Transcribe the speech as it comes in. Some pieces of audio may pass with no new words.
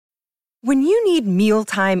When you need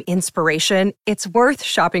mealtime inspiration, it's worth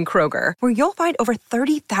shopping Kroger, where you'll find over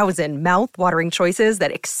 30,000 mouth-watering choices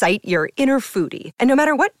that excite your inner foodie. And no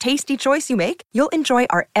matter what tasty choice you make, you'll enjoy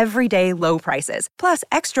our everyday low prices, plus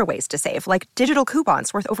extra ways to save, like digital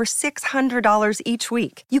coupons worth over $600 each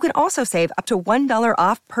week. You can also save up to $1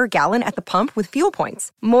 off per gallon at the pump with fuel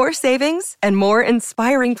points. More savings and more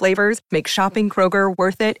inspiring flavors make shopping Kroger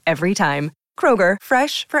worth it every time. Kroger,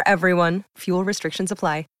 fresh for everyone. Fuel restrictions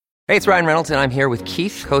apply. Hey, it's Ryan Reynolds, and I'm here with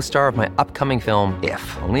Keith, co-star of my upcoming film,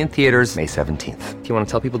 If, only in theaters May 17th. Do you want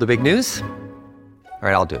to tell people the big news? All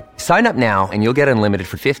right, I'll do it. Sign up now and you'll get unlimited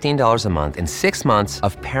for $15 a month and 6 months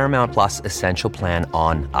of Paramount Plus Essential Plan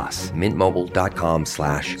on us.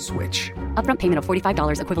 MintMobile.com/switch. Upfront payment of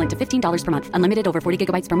 $45 equivalent to $15 per month. Unlimited over 40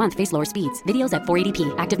 gigabytes per month. Face lower speeds. Videos at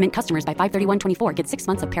 480p. Active Mint customers by 531.24 get 6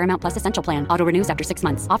 months of Paramount Plus Essential Plan. Auto renews after 6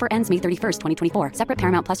 months. Offer ends May 31st, 2024. Separate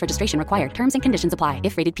Paramount Plus registration required. Terms and conditions apply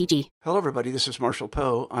if rated PG. Hello, everybody. This is Marshall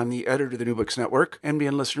Poe. I'm the editor of the New Books Network.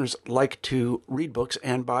 NBN listeners like to read books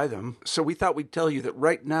and buy them. So we thought we'd tell you that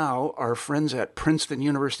right now, our friends at Princeton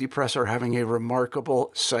University Press are having a remarkable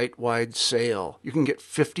site-wide sale. You can get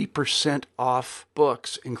 50% off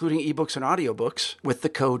books, including ebooks and audiobooks, with the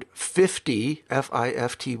code 50,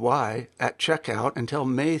 F-I-F-T-Y, at checkout until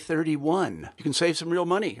May 31. You can save some real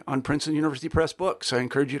money on Princeton University Press books. I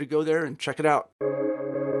encourage you to go there and check it out.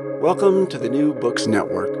 Welcome to the New Books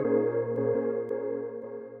Network.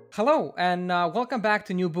 Hello, and welcome back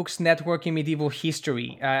to New Books Network in Medieval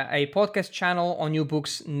History, a podcast channel on New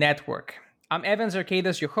Books Network. I'm Evan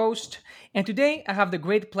Zarkadas, your host, and today I have the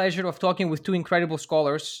great pleasure of talking with two incredible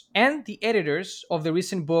scholars and the editors of the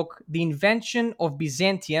recent book, The Invention of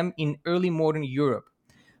Byzantium in Early Modern Europe,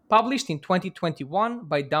 published in 2021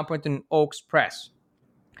 by Dumbarton Oaks Press.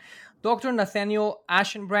 Dr. Nathaniel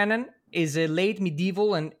Aschenbrenner is a late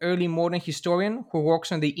medieval and early modern historian who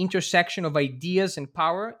works on the intersection of ideas and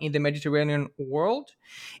power in the Mediterranean world,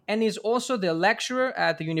 and is also the lecturer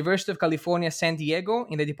at the University of California, San Diego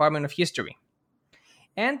in the Department of History.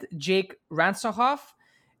 And Jake Ransohoff,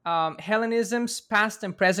 Hellenism's past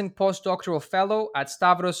and present postdoctoral fellow at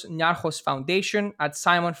Stavros Niarchos Foundation at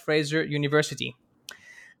Simon Fraser University.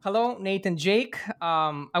 Hello, Nate and Jake.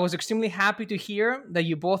 I was extremely happy to hear that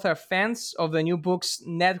you both are fans of the New Books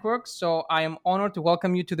Network, so I am honored to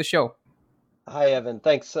welcome you to the show. Hi, Evan.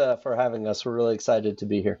 Thanks for having us. We're really excited to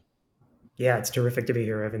be here. Yeah, it's terrific to be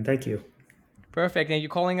here, Evan. Thank you. Perfect. And you're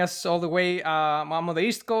calling us all the way. I'm on the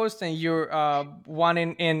East Coast, and you're one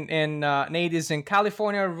in Nate is in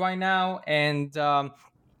California right now, and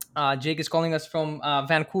Jake is calling us from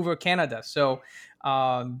Vancouver, Canada. So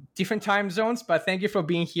different time zones, but thank you for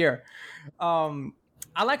being here. I'd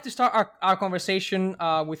like to start our conversation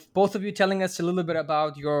with both of you telling us a little bit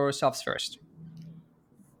about yourselves first.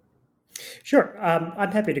 Sure.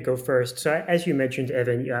 I'm happy to go first. So as you mentioned,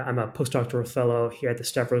 Evan, I'm a postdoctoral fellow here at the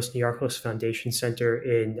Stavros Niarchos Foundation Center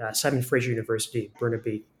in Simon Fraser University,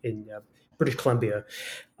 Burnaby in British Columbia.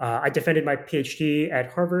 I defended my PhD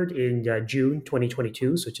at Harvard in June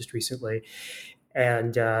 2022, so just recently.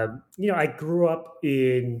 And, I grew up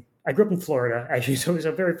in Florida, actually, so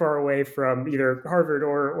very far away from either Harvard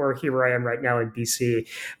or here where I am right now in BC.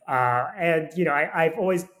 I've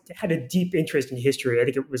always had a deep interest in history. I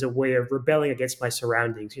think it was a way of rebelling against my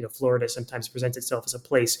surroundings. Florida sometimes presents itself as a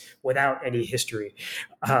place without any history.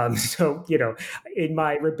 In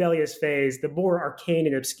my rebellious phase, the more arcane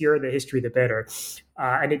and obscure the history, the better.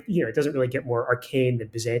 And it doesn't really get more arcane than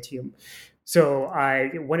Byzantium. So I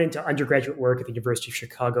went into undergraduate work at the University of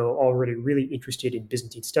Chicago, already really interested in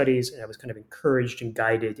Byzantine studies, and I was kind of encouraged and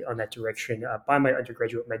guided on that direction by my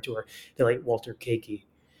undergraduate mentor, the late Walter Keiki.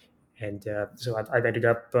 And so I've ended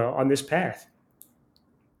up on this path.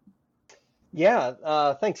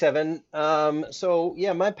 Yeah, thanks, Evan.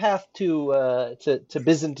 My path to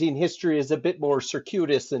Byzantine history is a bit more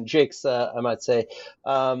circuitous than Jake's, I might say.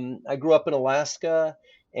 I grew up in Alaska.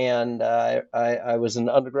 And I was an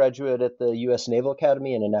undergraduate at the U.S. Naval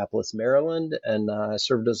Academy in Annapolis, Maryland, and I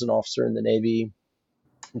served as an officer in the Navy,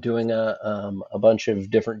 doing a bunch of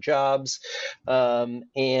different jobs. I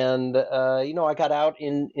got out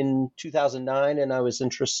in 2009, and I was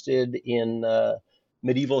interested in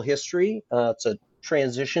medieval history. It's a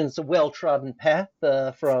transition. It's a well-trodden path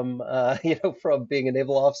from being a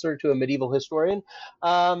naval officer to a medieval historian.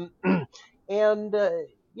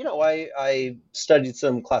 I studied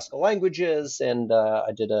some classical languages, and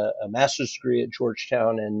I did a master's degree at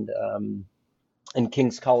Georgetown and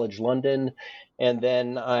King's College London, and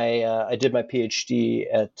then I did my PhD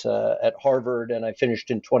at Harvard, and I finished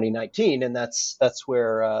in 2019, and that's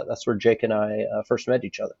where Jake and I first met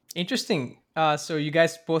each other. Interesting. So you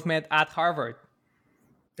guys both met at Harvard.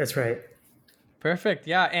 That's right. Perfect.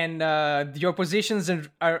 Yeah, and your positions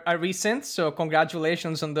are recent, so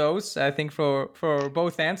congratulations on those. I think for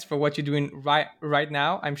both ends for what you're doing right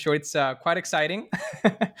now. I'm sure it's quite exciting.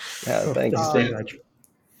 Yeah, Oh, thanks, thanks very Dave. much.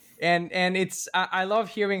 And it's I love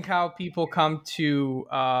hearing how people come to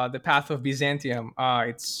the path of Byzantium.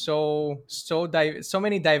 It's so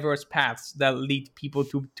many diverse paths that lead people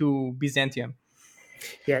to Byzantium.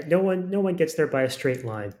 Yeah, no one gets there by a straight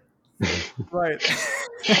line. Right.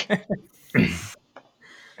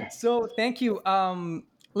 So thank you.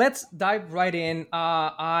 Let's dive right in.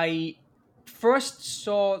 I first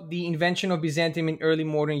saw the invention of Byzantium in early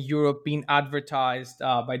modern Europe being advertised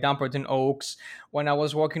by Dumbarton Oaks when I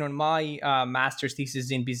was working on my master's thesis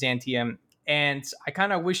in Byzantium. And I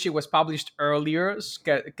kind of wish it was published earlier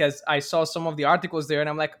because I saw some of the articles there and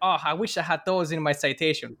I'm like, oh, I wish I had those in my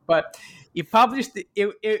citation. But it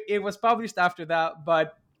was published after that.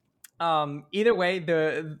 But either way,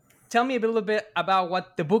 tell me a little bit about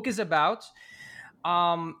what the book is about,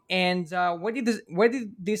 and where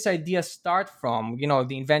did this idea start from?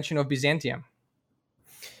 The invention of Byzantium.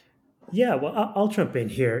 Yeah, well, I'll jump in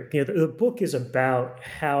here. The book is about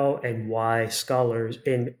how and why scholars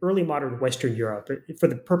in early modern Western Europe, for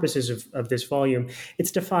the purposes of this volume,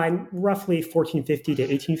 it's defined roughly 1450 to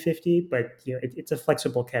 1850, but it's a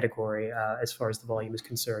flexible category as far as the volume is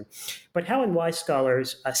concerned. But how and why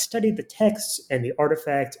scholars studied the texts and the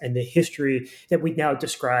artifacts and the history that we now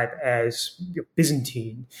describe as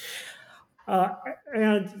Byzantine.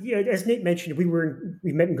 And as Nate mentioned, we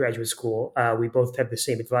met in graduate school. We both had the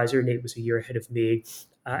same advisor. Nate was a year ahead of me,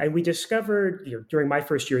 and we discovered, during my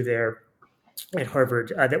first year there at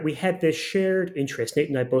Harvard, that we had this shared interest. Nate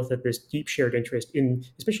and I both had this deep shared interest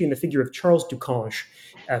especially in the figure of Charles Ducange,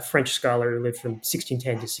 a French scholar who lived from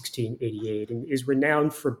 1610 to 1688, and is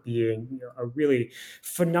renowned for being a really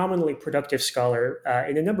phenomenally productive scholar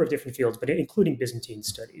in a number of different fields, but including Byzantine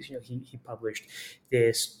studies. He published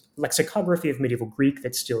this lexicography of medieval Greek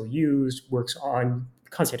that's still used, works on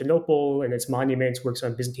Constantinople and its monuments, works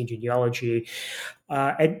on Byzantine genealogy.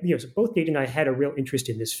 So both Nate and I had a real interest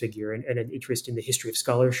in this figure and an interest in the history of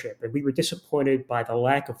scholarship. And we were disappointed by the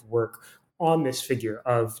lack of work on this figure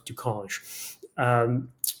of Ducange.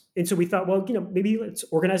 And so we thought, well, maybe let's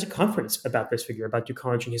organize a conference about this figure, about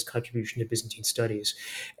Ducange and his contribution to Byzantine studies.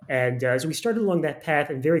 And so we started along that path,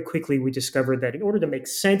 and very quickly we discovered that in order to make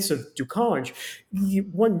sense of Ducange,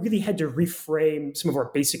 one really had to reframe some of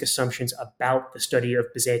our basic assumptions about the study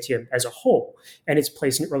of Byzantium as a whole and its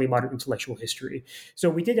place in early modern intellectual history. So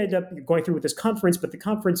we did end up going through with this conference, but the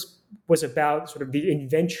conference was about sort of the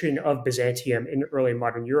invention of Byzantium in early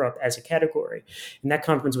modern Europe as a category. And that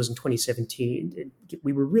conference was in 2017.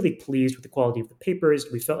 We were really pleased with the quality of the papers.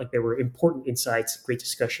 We felt like there were important insights, great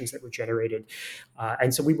discussions that were generated.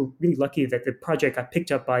 And so we were really lucky that the project got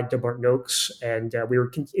picked up by Dumbarton Oaks, and we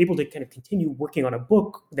were able to kind of continue working on a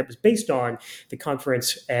book that was based on the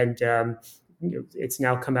conference. And it's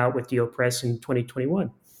now come out with DO Press in 2021.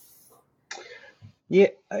 Yeah.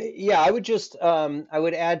 I would just I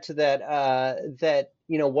would add to that that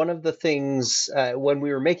one of the things when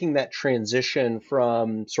we were making that transition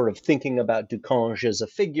from sort of thinking about Ducange as a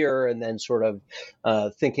figure and then sort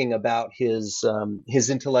of thinking about his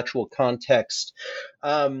intellectual context.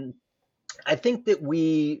 I think that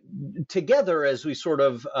we together, as we sort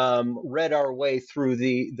of read our way through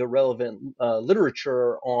the relevant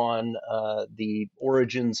literature on the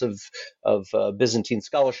origins of Byzantine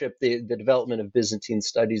scholarship, the development of Byzantine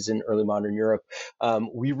studies in early modern Europe,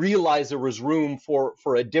 we realized there was room for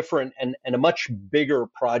a different and a much bigger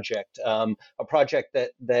project, a project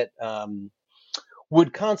that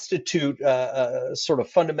would constitute a sort of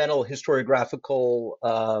fundamental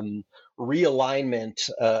historiographical realignment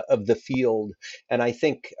of the field. And I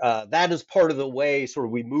think that is part of the way sort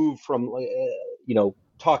of we move from,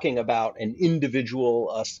 talking about an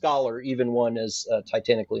individual scholar, even one as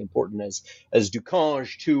titanically important as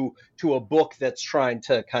Ducange, to a book that's trying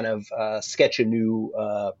to kind of sketch a new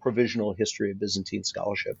provisional history of Byzantine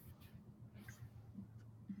scholarship.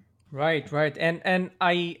 Right. And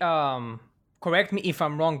I correct me if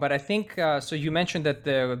I'm wrong, but I think so. You mentioned that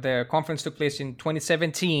the conference took place in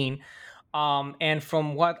 2017. And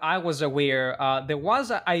from what I was aware, there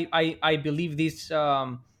was, I believe, this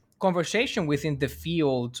conversation within the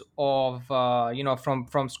field of,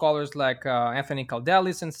 from scholars like Anthony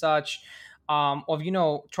Kaldelis and such, of,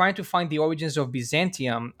 trying to find the origins of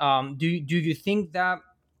Byzantium. Do you think that,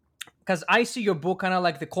 because I see your book kind of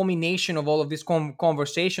like the culmination of all of these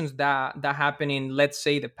conversations that happen in, let's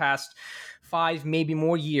say, the past 5, maybe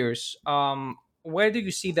more years. Where do you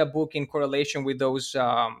see that book in correlation with those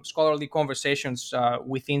scholarly conversations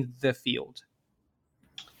within the field?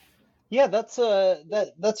 Yeah, that's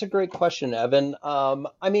a great question, Evan.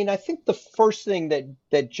 I mean, I think the first thing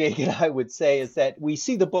that Jake and I would say is that we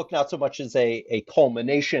see the book not so much as a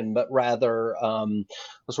culmination, but rather a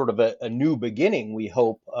sort of a new beginning. We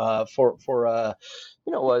hope for a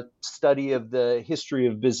a study of the history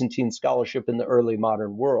of Byzantine scholarship in the early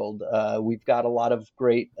modern world. We've got a lot of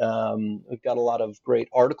great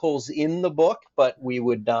articles in the book, but we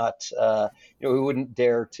would not we wouldn't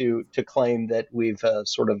dare to claim that we've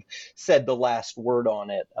sort of said the last word on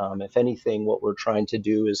it. If anything, what we're trying to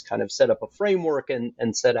do is kind of set up a framework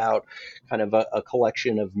and set out kind of a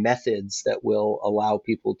collection of methods that will allow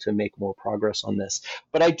people to make more progress on this.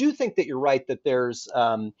 But I do think that you're right that there's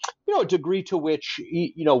a degree to which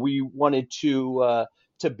we wanted to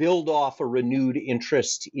build off a renewed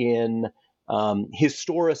interest in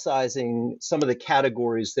historicizing some of the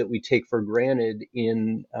categories that we take for granted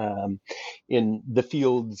in the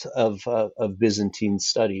fields of Byzantine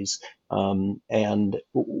studies. And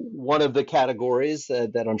one of the categories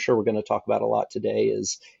that I'm sure we're going to talk about a lot today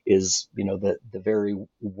is the very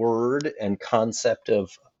word and concept of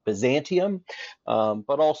Byzantium,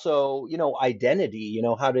 but also identity.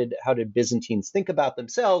 How did Byzantines think about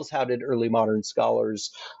themselves? How did early modern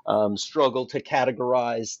scholars struggle to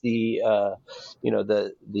categorize the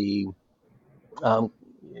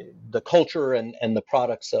culture and the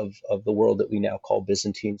products of the world that we now call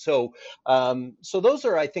Byzantine? So those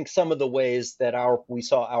are, I think, some of the ways that we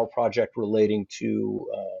saw our project relating to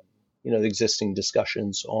the existing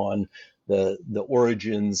discussions on the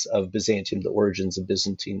origins of Byzantium, the origins of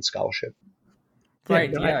Byzantine scholarship. Right.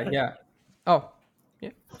 Yeah. Oh,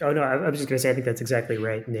 yeah. Oh no, I was just going to say I think that's exactly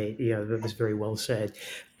right, Nate. That was very well said.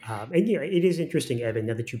 And it is interesting, Evan.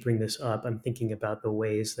 Now that you bring this up, I'm thinking about the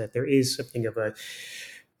ways that there is something of a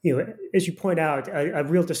as you point out, a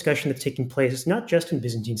real discussion that's taking place, not just in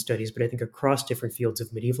Byzantine studies, but I think across different fields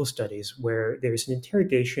of medieval studies, where there's an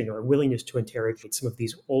interrogation or a willingness to interrogate some of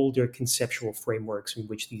these older conceptual frameworks in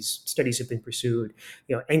which these studies have been pursued.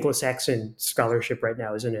 Anglo-Saxon scholarship right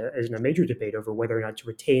now is in a major debate over whether or not to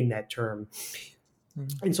retain that term.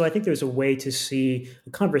 And so I think there's a way to see a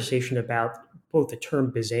conversation about both the term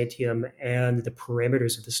Byzantium and the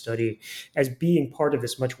parameters of the study as being part of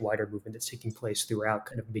this much wider movement that's taking place throughout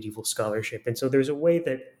kind of medieval scholarship. And so there's a way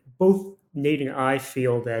that both Nate and I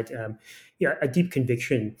feel that a deep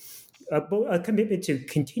conviction, a commitment to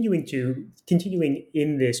continuing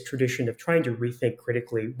in this tradition of trying to rethink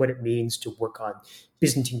critically what it means to work on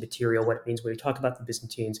Byzantine material, what it means when we talk about the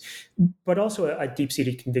Byzantines, but also a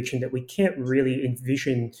deep-seated conviction that we can't really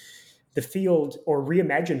envision the field or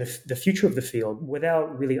reimagine the future of the field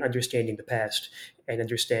without really understanding the past and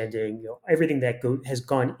understanding everything that has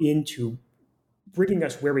gone into bringing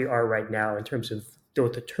us where we are right now in terms of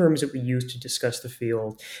both the terms that we use to discuss the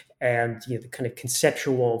field and the kind of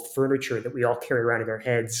conceptual furniture that we all carry around in our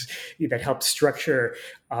heads that help structure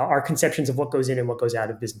our conceptions of what goes in and what goes out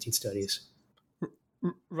of Byzantine studies.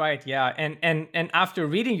 Right. Yeah. And after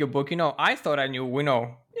reading your book, I thought I knew,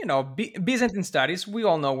 Byzantine studies. We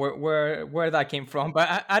all know where that came from.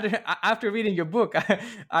 But after reading your book,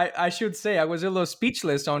 I should say I was a little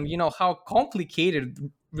speechless on how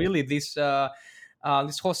complicated really this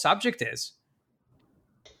whole subject is.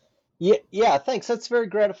 Yeah, thanks. That's very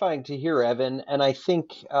gratifying to hear, Evan. And I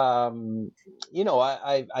think, I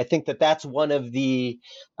think that's one of the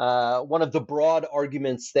broad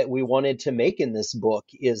arguments that we wanted to make in this book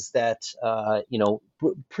is that,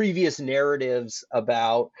 previous narratives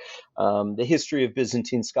about the history of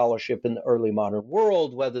Byzantine scholarship in the early modern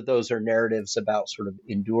world, whether those are narratives about sort of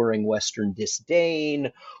enduring Western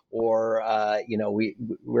disdain or,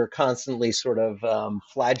 we're constantly sort of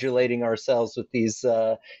flagellating ourselves with these,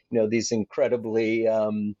 these incredibly,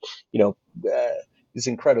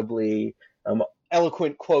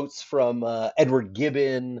 eloquent quotes from Edward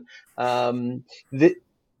Gibbon.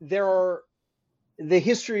 The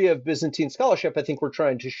history of Byzantine scholarship, I think we're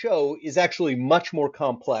trying to show, is actually much more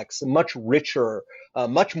complex, much richer,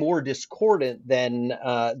 much more discordant than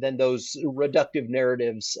those reductive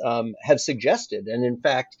narratives have suggested. And in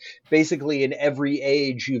fact, basically in every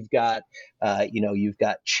age, you've got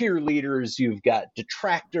cheerleaders, you've got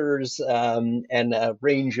detractors, and a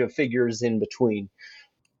range of figures in between.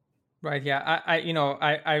 Right. Yeah.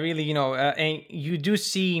 I really, and you do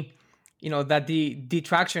see, that the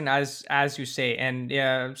detraction, as you say, and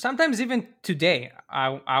sometimes even today,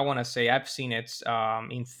 I want to say I've seen it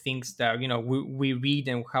in things that we read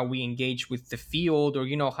and how we engage with the field, or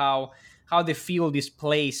how the field is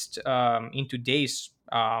placed in today's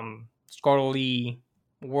scholarly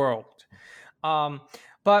world.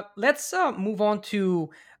 But let's move on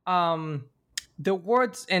to The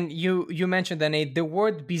words, and you mentioned that, Nate, the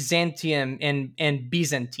word Byzantium and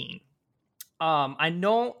Byzantine. I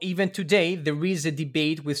know even today there is a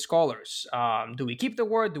debate with scholars. Do we keep the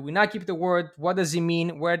word? Do we not keep the word? What does it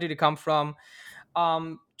mean? Where did it come from?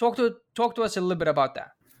 Talk to us a little bit about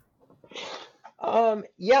that.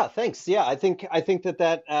 Yeah, thanks. Yeah, I think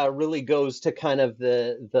that really goes to kind of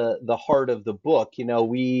the heart of the book. You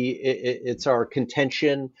know, it's our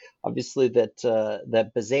contention, obviously,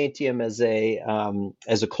 that Byzantium as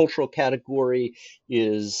a cultural category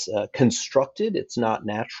is constructed. It's not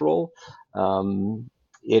natural.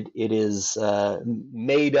 It is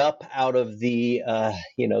made up out of the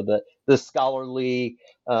scholarly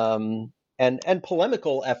and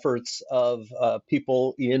polemical efforts of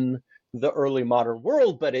people in the early modern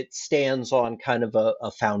world, but it stands on kind of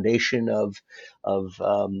a foundation of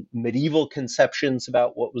medieval conceptions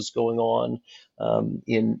about what was going on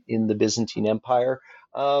in the Byzantine Empire.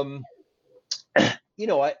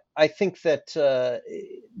 I think that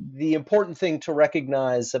the important thing to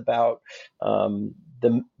recognize about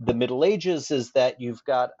the Middle Ages is that you've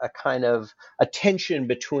got a kind of a tension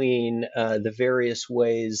between the various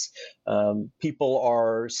ways people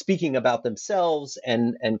are speaking about themselves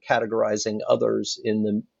and categorizing others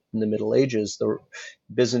in the Middle Ages. The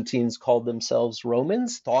Byzantines called themselves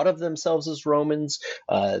Romans, thought of themselves as Romans.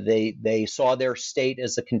 They saw their state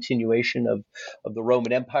as a continuation of the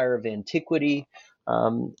Roman Empire of antiquity.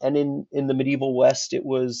 And in the medieval West, it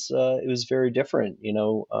was very different.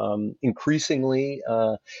 Increasingly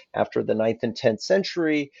after the 9th and 10th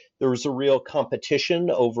century, there was a real competition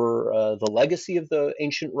over the legacy of the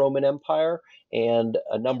ancient Roman Empire, and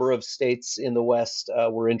a number of states in the West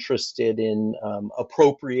were interested in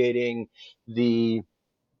appropriating the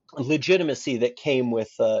legitimacy that came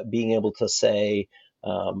with being able to say,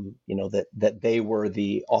 that they were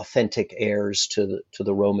the authentic heirs to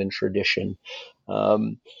the Roman tradition.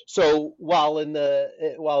 So while in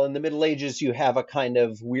the Middle Ages you have a kind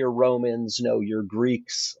of we're Romans, no, you're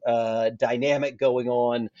Greeks dynamic going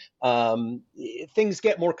on, things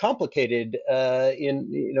get more complicated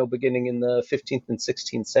beginning in the 15th and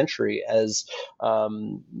 16th century as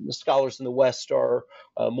scholars in the West are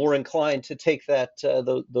more inclined to take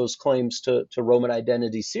those claims to Roman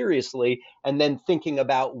identity seriously, and then thinking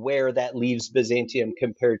about where that leaves Byzantium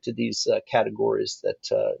compared to these categories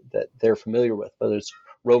that they're familiar with, whether it's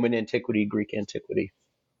Roman antiquity, Greek antiquity.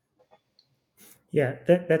 Yeah,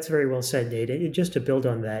 that's very well said, Nate. And just to build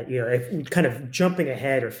on that, if kind of jumping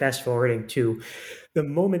ahead or fast forwarding to the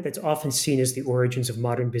moment that's often seen as the origins of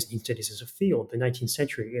modern Byzantine studies as a field, the 19th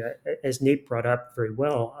century, as Nate brought up very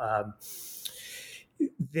well,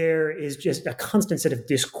 there is just a constant set of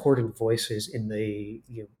discordant voices in the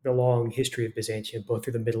long history of Byzantium, both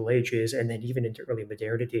through the Middle Ages and then even into early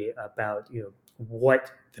modernity, about who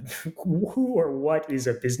or what is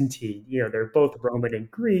a Byzantine. They're both Roman and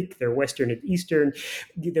Greek, they're Western and Eastern.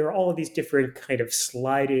 There are all of these different kind of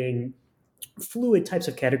sliding, fluid types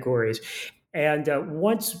of categories. And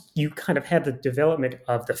once you kind of have the development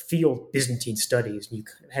of the field Byzantine studies, and you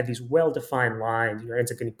have these well-defined lines, it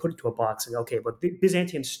ends up getting put into a box, and okay, but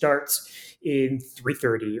Byzantium starts in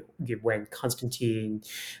 330 when Constantine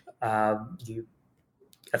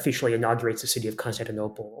officially inaugurates the city of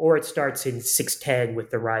Constantinople, or it starts in 610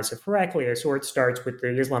 with the rise of Heraclius, or it starts with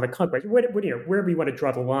the Islamic conquest. Wherever you want to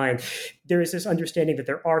draw the line, there is this understanding that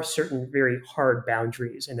there are certain very hard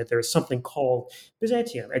boundaries, and that there is something called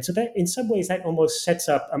Byzantium. And so that, in some ways, that almost sets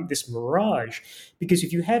up this mirage, because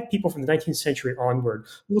if you have people from the 19th century onward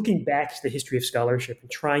looking back to the history of scholarship and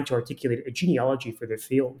trying to articulate a genealogy for their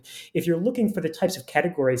field, if you're looking for the types of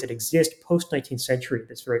categories that exist post-19th century,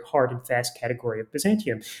 this very hard and fast category of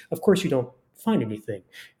Byzantium, of course, you don't find anything.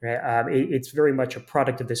 Right? It's very much a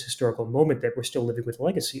product of this historical moment that we're still living with the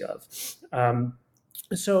legacy of.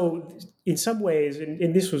 So in some ways,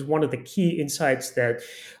 and this was one of the key insights that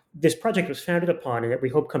this project was founded upon, and that we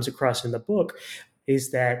hope comes across in the book,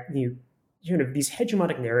 is that these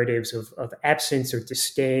hegemonic narratives of absence or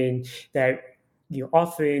disdain that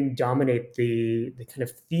often dominate the kind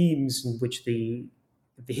of themes in which the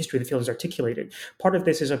history of the field is articulated. Part of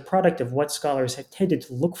this is a product of what scholars have tended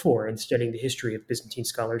to look for in studying the history of Byzantine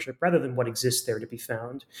scholarship, rather than what exists there to be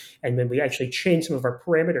found. And when we actually change some of our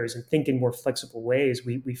parameters and think in more flexible ways,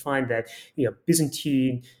 we find that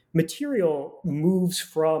Byzantine material moves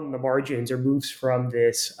from the margins, or moves from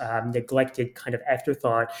this neglected kind of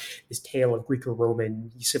afterthought, this tale of Greek or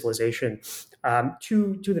Roman civilization,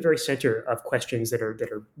 to the very center of questions that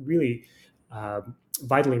are really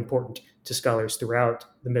vitally important to scholars throughout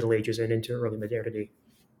the Middle Ages and into early modernity.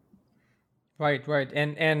 Right.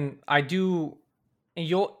 And I do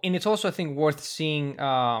And it's also, I think, worth seeing,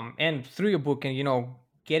 and through your book, and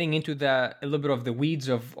getting into a little bit of the weeds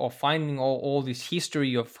of finding all this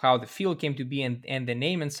history of how the field came to be and the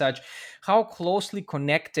name and such, how closely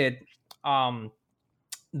connected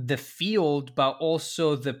the field, but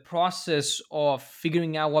also the process of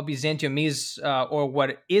figuring out what Byzantium is or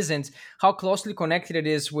what it isn't, how closely connected it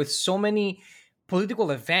is with so many political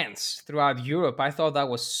events throughout Europe. I thought that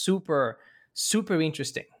was super, super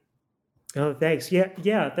interesting. Oh, thanks.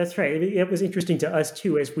 Yeah, that's right. It was interesting to us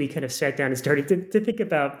too as we kind of sat down and started to think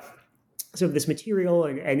about some of this material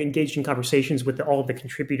and engaged in conversations with all of the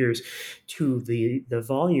contributors to the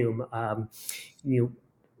volume.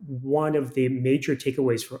 One of the major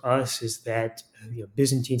takeaways for us is that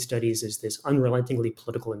Byzantine studies is this unrelentingly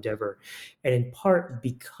political endeavor, and in part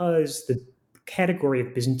because the category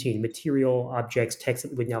of Byzantine material objects, texts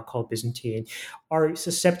that we now call Byzantine, are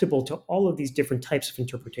susceptible to all of these different types of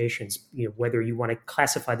interpretations. Whether you want to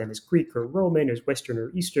classify them as Greek or Roman, as Western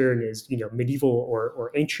or Eastern, as medieval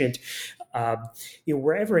or ancient,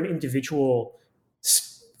 wherever an individual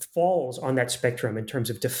falls on that spectrum in terms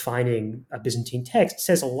of defining a Byzantine text,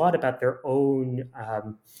 says a lot about their own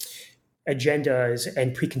agendas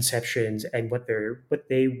and preconceptions and what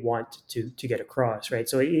they want to get across, right?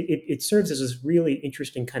 So it serves as this really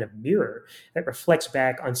interesting kind of mirror that reflects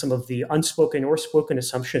back on some of the unspoken or spoken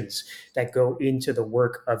assumptions that go into the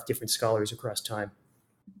work of different scholars across time.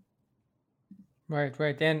 Right.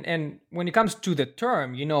 And when it comes to the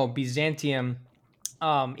term, Byzantium,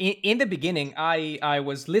 in the beginning, I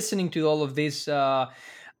was listening to all of this.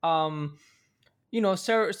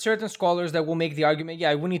 Certain scholars that will make the argument,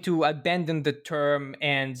 we need to abandon the term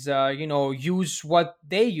and, use what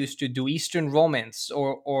they used to do, Eastern Romans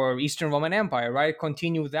or Eastern Roman Empire, right?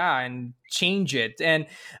 Continue that and change it. And,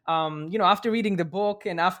 after reading the book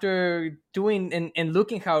and after doing and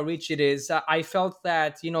looking how rich it is, I felt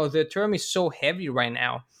that, the term is so heavy right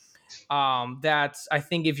now. That I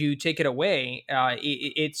think if you take it away,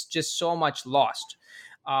 it's just so much lost.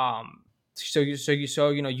 So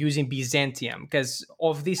using Byzantium because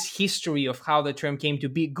of this history of how the term came to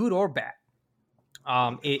be, good or bad.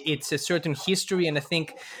 It's a certain history, and I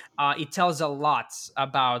think it tells a lot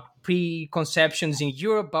about preconceptions in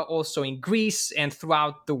Europe, but also in Greece and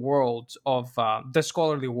throughout the world of the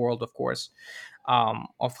scholarly world, of course,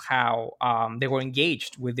 of how they were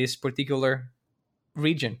engaged with this particular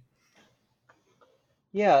region.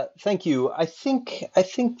 Yeah, thank you. I think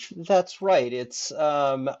that's right. It's, this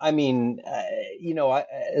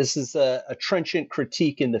is a trenchant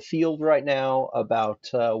critique in the field right now about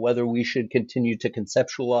whether we should continue to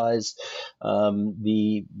conceptualize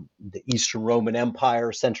the Eastern Roman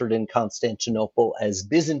Empire centered in Constantinople as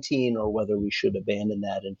Byzantine, or whether we should abandon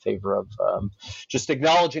that in favor of just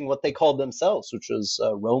acknowledging what they called themselves, which was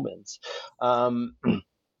Romans.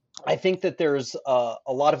 I think that there's a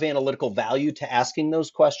lot of analytical value to asking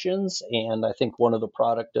those questions, and I think one of the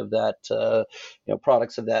products of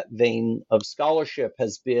that vein of scholarship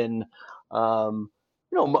has been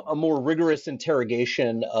a more rigorous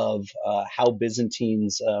interrogation of how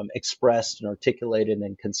Byzantines expressed and articulated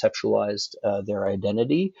and conceptualized their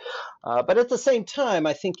identity. But at the same time,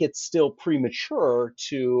 I think it's still premature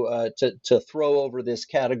to throw over this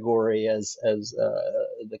category as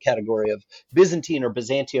the category of Byzantine or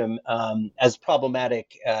Byzantium as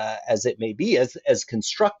problematic as it may be, as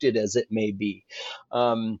constructed as it may be.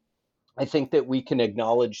 I think that we can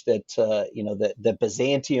acknowledge that that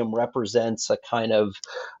Byzantium represents a kind of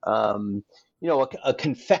a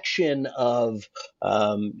confection of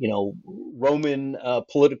Roman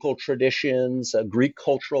political traditions, Greek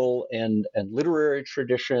cultural and literary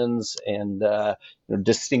traditions, and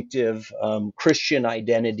distinctive Christian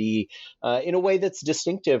identity in a way that's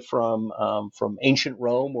distinctive from ancient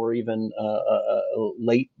Rome or even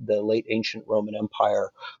the late ancient Roman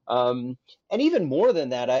Empire. And even more than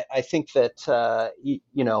that, I think that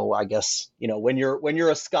I guess when you're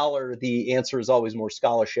a scholar, the answer is always more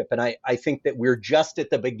scholarship, and I think that we're just at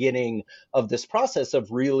the beginning of this process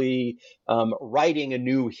of really writing a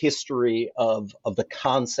new history of the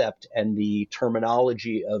concept and the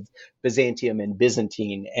terminology of Byzantium and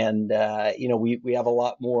Byzantine, and we have a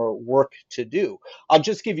lot more work to do. I'll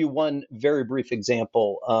just give you one very brief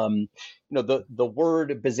example. The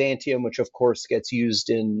word Byzantium, which of course gets used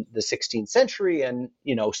in the 16th century, and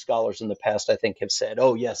scholars in the past I think have said,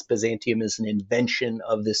 oh yes, Byzantium is an invention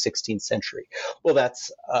of the 16th century. Well,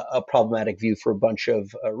 that's a problematic view for a bunch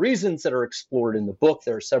of reasons that are explored in the book.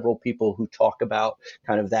 There are several people who talk about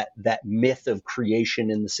kind of that myth of creation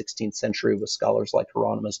in the 16th century with scholars like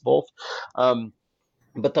Hieronymus Wolff.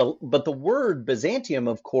 But the word Byzantium,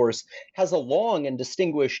 of course, has a long and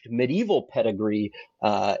distinguished medieval pedigree,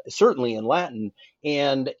 certainly in Latin,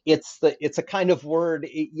 and it's a kind of word.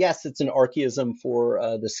 Yes, it's an archaism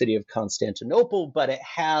for the city of Constantinople, but it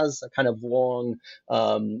has a kind of long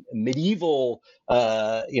medieval,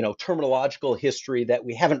 terminological history that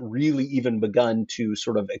we haven't really even begun to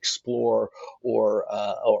sort of explore or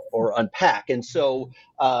unpack. And so,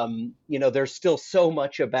 there's still so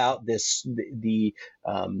much about this the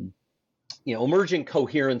um, emerging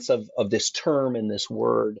coherence of this term and this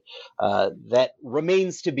word that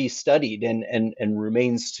remains to be studied and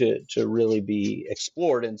remains to really be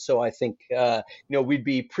explored. And so I think we'd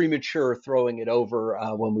be premature throwing it over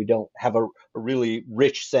when we don't have a really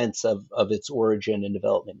rich sense of its origin and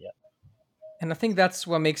development yet. And I think that's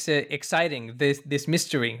what makes it exciting, this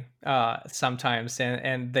mystery sometimes,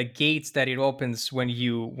 and the gates that it opens when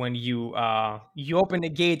you you open the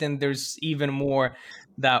gate, and there's even more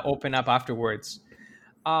that open up afterwards.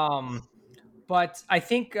 But I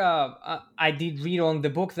think I did read on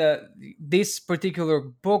the book that this particular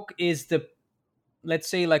book is let's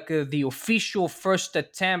say, like the official first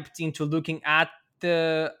attempt into looking at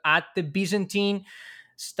the Byzantine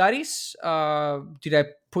studies. Did I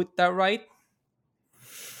put that right?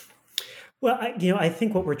 Well, I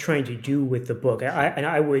think what we're trying to do with the book,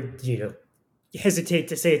 I would, hesitate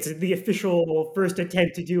to say it's the official first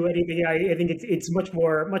attempt to do anything. I think it's much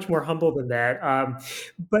more humble than that.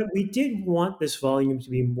 But we did want this volume to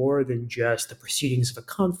be more than just the proceedings of a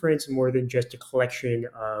conference, more than just a collection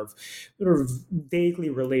of sort of vaguely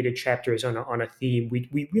related chapters on a theme.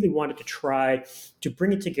 We really wanted to try to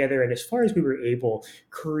bring it together, and as far as we were able,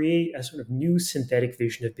 create a sort of new synthetic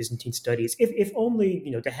vision of Byzantine studies, if only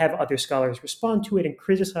to have other scholars respond to it and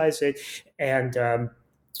criticize it, and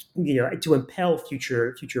to impel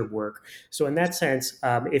future work. So in that sense,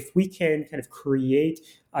 if we can kind of create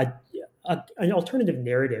an alternative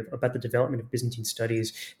narrative about the development of Byzantine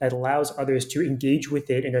studies that allows others to engage with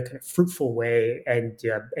it in a kind of fruitful way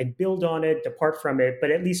and build on it, depart from it,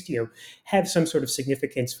 but at least have some sort of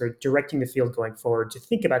significance for directing the field going forward, to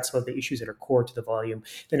think about some of the issues that are core to the volume,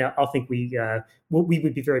 then I'll think we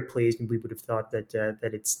would be very pleased, and we would have thought that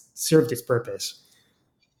it's served its purpose.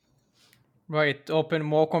 Right, open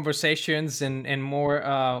more conversations and more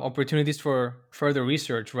opportunities for further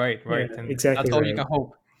research. Right. Yeah, And exactly. that's all right. you can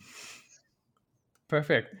hope.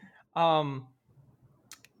 Perfect.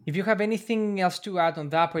 If you have anything else to add on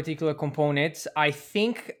that particular component, I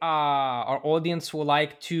think our audience will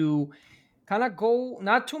like to kind of go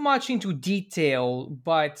not too much into detail,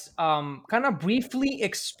 but kind of briefly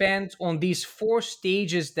expand on these 4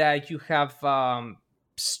 stages that you have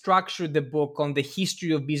structured the book on the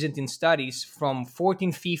history of Byzantine studies from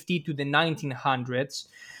 1450 to the 1900s,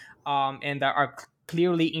 and that are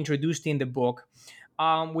clearly introduced in the book.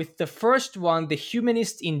 With the first one, the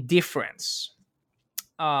humanist indifference.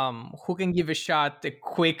 Who can give a shot, a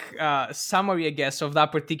quick summary, I guess, of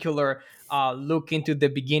that particular look into the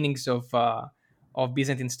beginnings of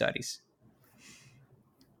Byzantine studies?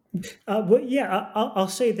 Well, yeah, I'll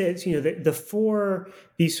say that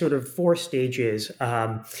these sort of 4 stages.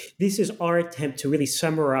 This is our attempt to really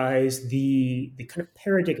summarize the kind of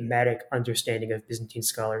paradigmatic understanding of Byzantine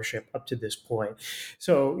scholarship up to this point.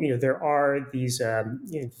 So there are these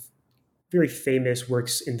very famous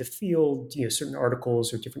works in the field, certain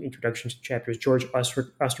articles or different introductions to chapters. George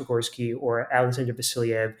Ostrogorsky or Alexander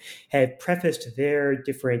Vasiliev have prefaced their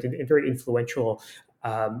different and very influential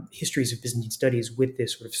histories of Byzantine studies with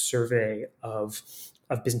this sort of survey of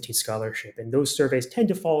Byzantine scholarship. And those surveys tend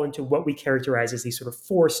to fall into what we characterize as these sort of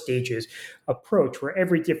 4 stages approach, where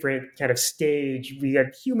every different kind of stage, we have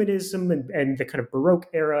humanism and the kind of Baroque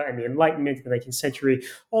era and the Enlightenment in the 19th century,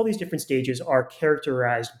 all these different stages are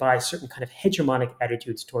characterized by certain kind of hegemonic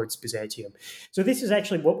attitudes towards Byzantium. So this is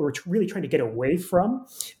actually what we're really trying to get away from,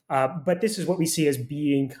 but this is what we see as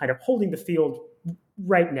being kind of holding the field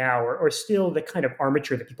right now, or still the kind of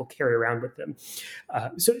armature that people carry around with them.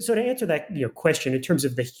 So to answer that question in terms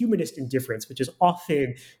of the humanist indifference, which is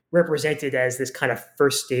often represented as this kind of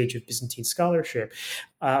first stage of Byzantine scholarship,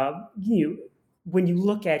 when you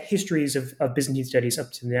look at histories of Byzantine studies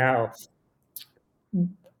up to now,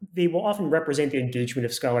 they will often represent the engagement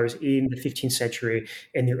of scholars in the 15th century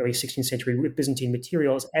and the early 16th century with Byzantine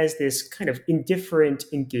materials as this kind of indifferent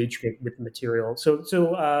engagement with the material. So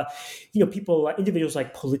people, individuals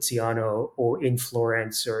like Poliziano or in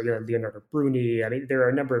Florence, or Leonardo Bruni. I mean, there are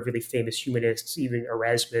a number of really famous humanists, even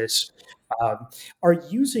Erasmus, are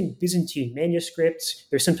using Byzantine manuscripts.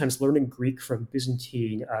 They're sometimes learning Greek from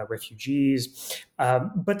Byzantine refugees,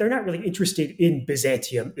 but they're not really interested in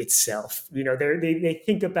Byzantium itself. They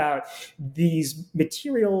think about these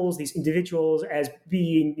materials, these individuals, as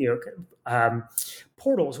being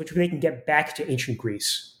portals which they can get back to ancient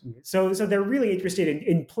Greece. So they're really interested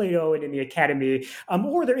in Plato and in the Academy,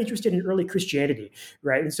 or they're interested in early Christianity,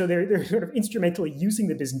 right? And so they're sort of instrumentally using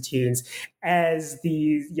the Byzantines as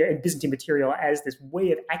Byzantine material as this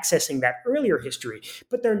way of accessing that earlier history,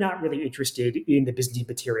 but they're not really interested in the Byzantine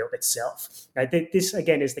material itself. Right? This,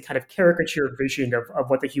 again, is the kind of caricature vision of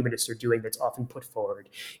what the humanists are doing that's often put forward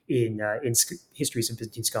in histories of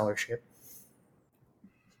Byzantine scholarship.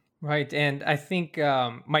 Right, and I think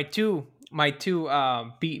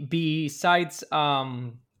besides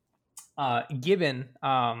Gibbon,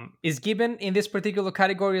 is Gibbon in this particular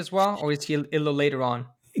category as well, or is he a little later on?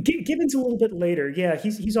 Gibbon's a little bit later. Yeah,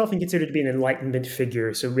 he's often considered to be an Enlightenment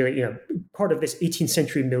figure. So really, part of this 18th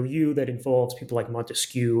century milieu that involves people like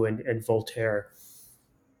Montesquieu and Voltaire.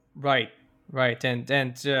 Right,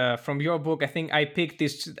 and from your book, I think I picked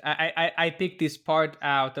this. I picked this part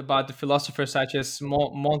out about the philosophers such as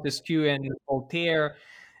Montesquieu and Voltaire,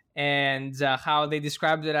 and how they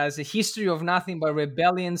described it as a history of nothing but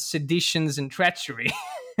rebellions, seditions, and treachery.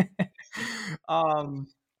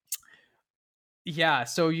 Yeah,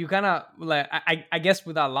 so you kind of I guess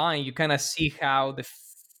with that line, you kind of see how the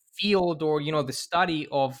field, or the study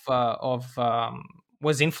of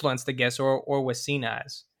was influenced, I guess, or was seen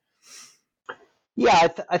as. Yeah,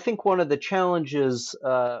 I think one of the challenges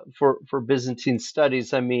for Byzantine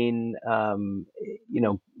studies, Gibbon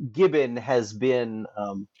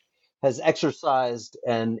has exercised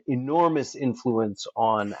an enormous influence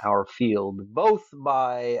on our field, both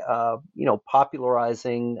by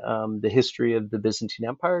popularizing the history of the Byzantine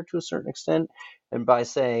Empire to a certain extent, and by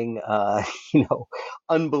saying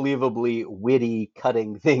unbelievably witty,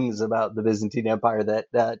 cutting things about the Byzantine Empire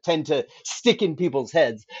that tend to stick in people's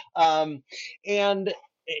heads. And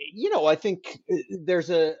I think there's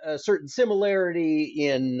a certain similarity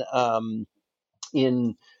in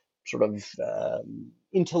sort of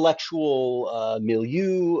intellectual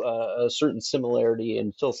milieu, a certain similarity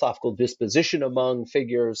in philosophical disposition among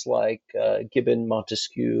figures like Gibbon,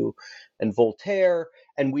 Montesquieu, and Voltaire.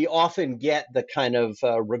 And we often get the kind of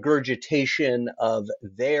regurgitation of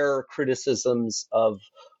their criticisms of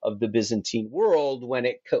the Byzantine world when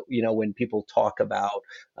when people talk about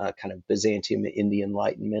kind of Byzantium in the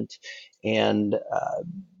Enlightenment, and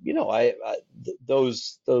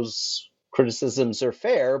those criticisms are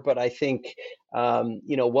fair, but I think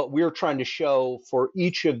what we're trying to show for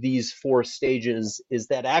each of these four stages is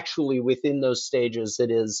that actually within those stages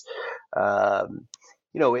it is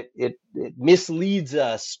it misleads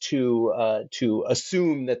us to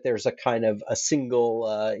assume that there's a kind of a single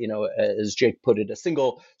as Jake put it, a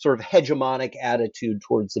single sort of hegemonic attitude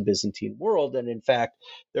towards the Byzantine world, and in fact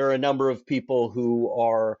there are a number of people who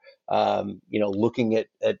are looking at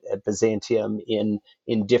Byzantium in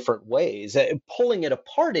different ways, pulling it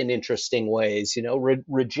apart in interesting ways,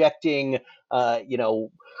 rejecting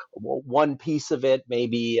one piece of it,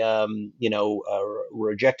 maybe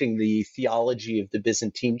rejecting the theology of the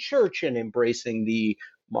Byzantine Church and embracing the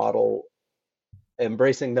model of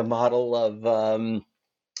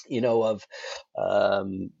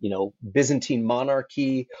Byzantine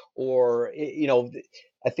monarchy, or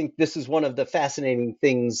I think this is one of the fascinating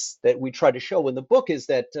things that we try to show in the book, is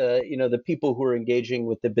that the people who are engaging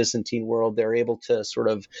with the Byzantine world, they're able to sort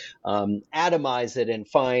of atomize it and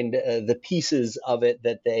find the pieces of it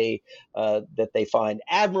that they find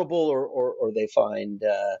admirable or they find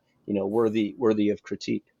worthy of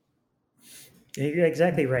critique. You're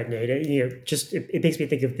exactly right, Nate. It makes me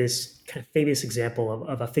think of this kind of famous example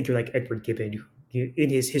of a figure like Edward Gibbon, who, in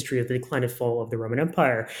his history of the decline and fall of the Roman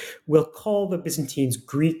Empire, will call the Byzantines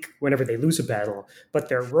Greek whenever they lose a battle, but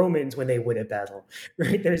they're Romans when they win a battle.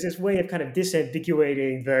 Right? There's this way of kind of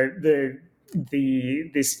disambiguating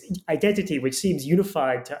this identity, which seems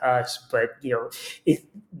unified to us, but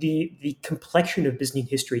the complexion of Byzantine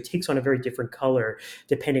history takes on a very different color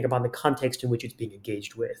depending upon the context in which it's being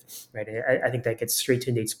engaged with. Right, and I think that gets straight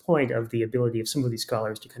to Nate's point of the ability of some of these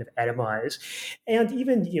scholars to kind of atomize, and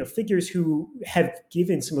even figures who have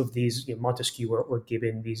given some of these Montesquieu or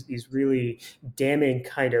Gibbon these really damning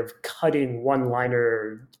kind of cutting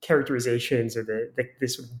one-liner characterizations, or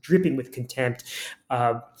this sort of dripping with contempt.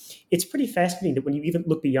 It's pretty fascinating that when you even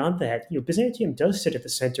look beyond that, Byzantium does sit at the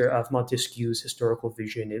center of Montesquieu's historical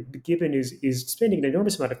vision. Gibbon is spending an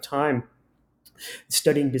enormous amount of time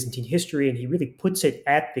studying Byzantine history, and he really puts it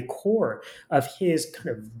at the core of his kind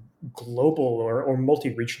of global or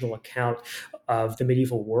multi-regional account of the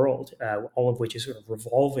medieval world, all of which is sort of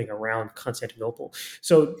revolving around Constantinople.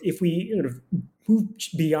 So if we sort of move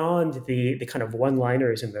beyond the kind of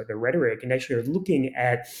one-liners and the rhetoric, and actually are looking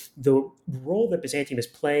at the role that Byzantium is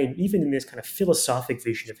playing, even in this kind of philosophic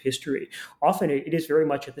vision of history, often it is very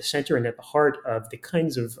much at the center and at the heart of the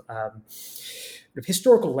kinds of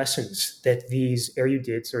historical lessons that these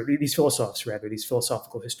erudites, or these philosophers rather, these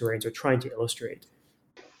philosophical historians are trying to illustrate.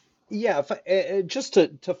 Yeah, just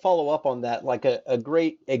to follow up on that, like a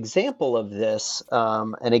great example of this,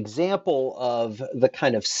 an example of the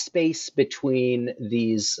kind of space between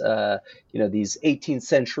these, these 18th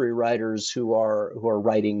century writers who are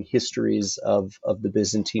writing histories of the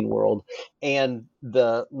Byzantine world and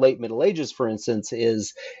the late Middle Ages, for instance,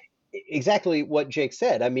 is exactly what Jake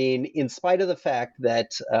said. I mean, in spite of the fact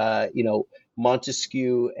that,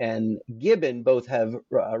 Montesquieu and Gibbon both have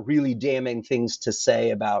really damning things to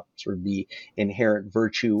say about sort of the inherent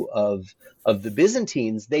virtue of the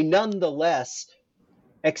Byzantines, they nonetheless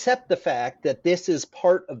accept the fact that this is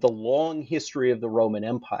part of the long history of the Roman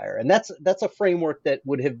Empire, and that's a framework that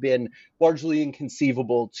would have been largely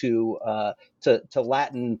inconceivable to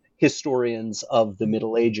Latin historians of the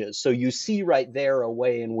Middle Ages. So you see right there a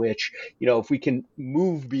way in which, if we can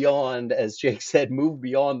move beyond, as Jake said, move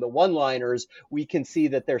beyond the one-liners, we can see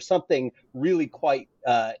that there's something really quite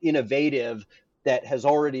innovative that has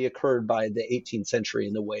already occurred by the 18th century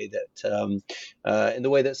in the way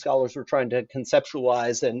that scholars were trying to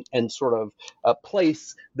conceptualize and sort of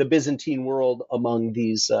place the Byzantine world among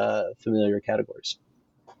these familiar categories.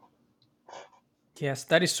 Yes,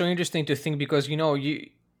 that is so interesting to think, because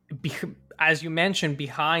as you mentioned,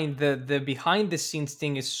 behind the behind the scenes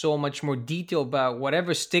thing is so much more detailed, about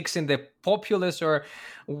whatever sticks in the populace or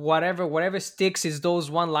whatever sticks is those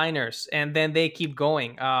one-liners, and then they keep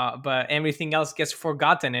going, but everything else gets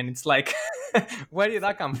forgotten, and it's like where did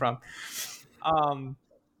that come from?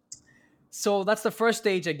 So that's the first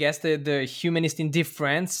stage, I guess, the humanist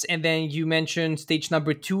indifference, and then you mentioned stage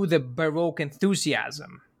number 2, the Baroque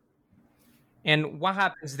enthusiasm. And what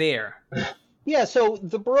happens there? Yeah, so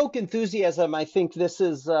the Baroque enthusiasm, I think this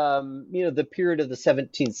is, the period of the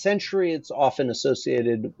 17th century. It's often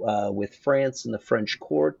associated with France and the French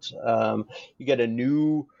court. You get a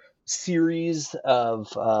new series of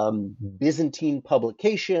Byzantine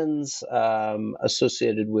publications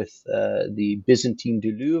associated with the Byzantine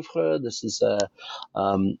du Louvre. This is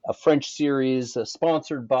a French series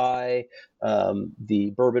sponsored by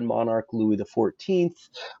the Bourbon monarch Louis XIV.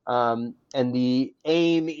 And the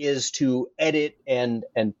aim is to edit and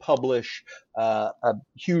publish a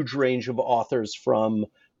huge range of authors from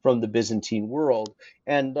the Byzantine world.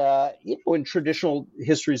 And, in traditional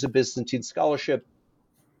histories of Byzantine scholarship,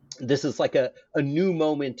 this is like a new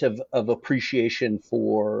moment of appreciation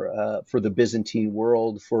for the Byzantine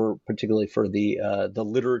world, particularly for the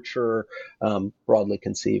literature broadly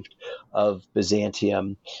conceived of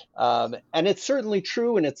Byzantium, and it's certainly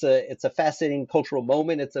true, and it's a fascinating cultural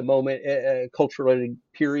moment. It's a cultural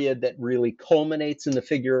period that really culminates in the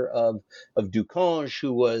figure of Ducange,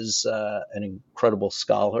 who was an incredible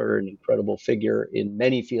scholar, an incredible figure in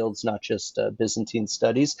many fields, not just Byzantine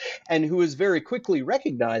studies, and who was very quickly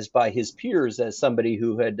recognized by his peers as somebody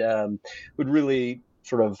who had really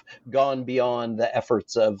sort of gone beyond the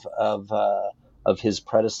efforts of his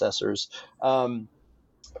predecessors.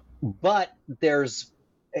 But there's,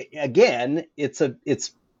 again, it's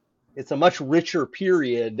a much richer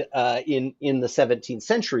period in the 17th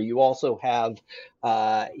century. You also have,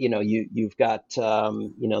 you've got,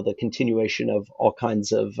 the continuation of all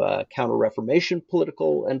kinds of counter-Reformation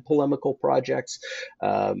political and polemical projects.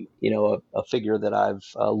 A figure that I've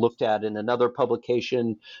looked at in another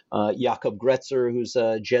publication, Jakob Gretzer, who's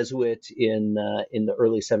a Jesuit in the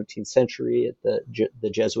early 17th century at the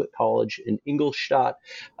Jesuit College in Ingolstadt.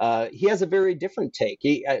 He has a very different take.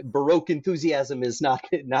 Baroque enthusiasm is not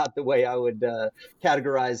the way I would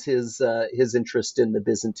categorize his interest in the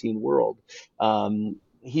Byzantine world.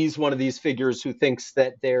 He's one of these figures who thinks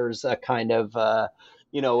that there's a kind of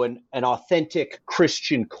an authentic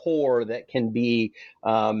Christian core that can be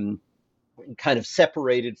kind of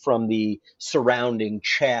separated from the surrounding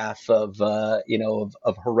chaff of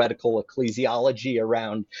heretical ecclesiology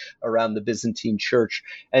around the Byzantine Church.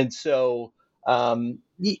 And so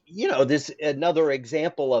this another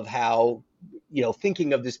example of how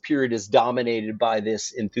thinking of this period as dominated by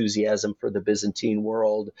this enthusiasm for the Byzantine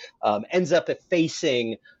world ends up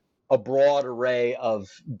facing a broad array of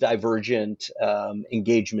divergent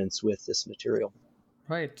engagements with this material.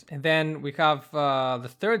 Right. And then we have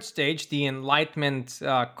the third stage, the Enlightenment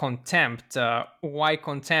contempt. Why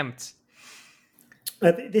contempt?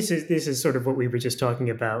 This is sort of what we were just talking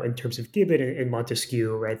about in terms of Gibbon and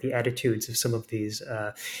Montesquieu, right? The attitudes of some of these,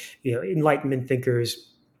 Enlightenment thinkers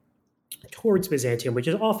towards Byzantium, which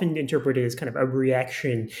is often interpreted as kind of a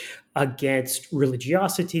reaction against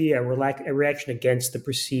religiosity, a reaction against the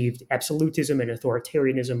perceived absolutism and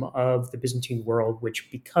authoritarianism of the Byzantine world,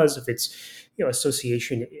 which, because of its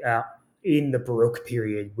association in the Baroque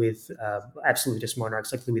period with absolutist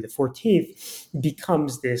monarchs like Louis XIV,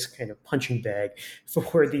 becomes this kind of punching bag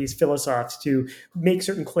for these philosophers to make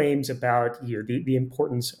certain claims about the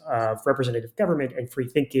importance of representative government and free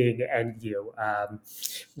thinking and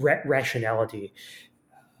rationality.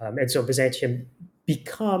 And so Byzantium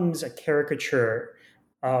becomes a caricature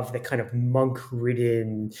of the kind of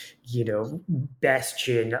monk-ridden,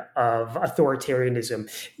 bastion of authoritarianism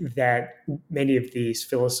that many of these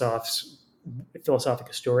philosophic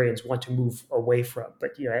historians want to move away from.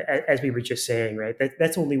 But as we were just saying, right,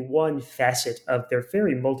 that's only one facet of their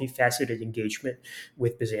very multifaceted engagement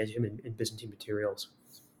with Byzantium and Byzantine materials.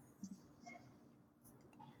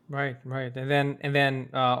 Right. And then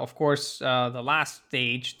of course, the last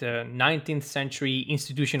stage, the 19th century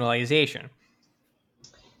institutionalization.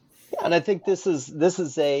 And I think this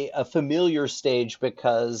is a familiar stage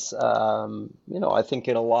because I think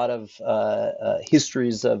in a lot of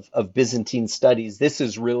histories of Byzantine studies, this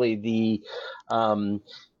is really the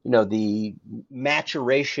the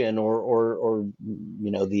maturation or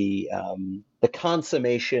the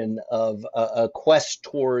consummation of a quest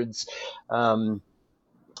towards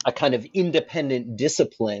a kind of independent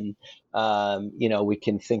discipline. We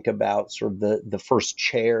can think about sort of the first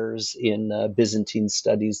chairs in Byzantine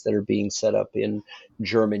studies that are being set up in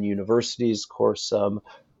German universities. Of course,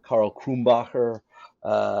 Karl Krumbacher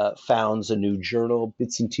founds a new journal,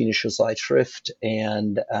 Byzantinische Zeitschrift,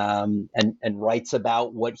 and writes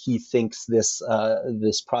about what he thinks this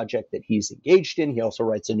project that he's engaged in. He also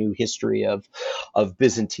writes a new history of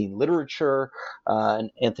Byzantine literature,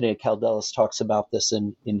 and Anthony Kaldelis talks about this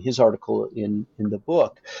in his article in the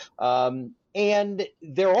book. And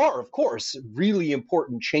there are, of course, really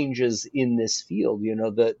important changes in this field.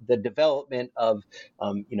 The development of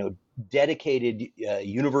dedicated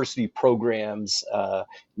university programs,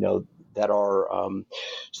 that are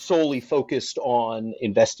solely focused on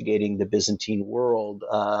investigating the Byzantine world.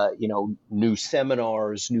 New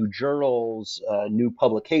seminars, new journals, new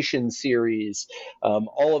publication series.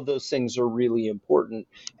 All of those things are really important,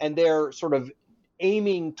 and they're sort of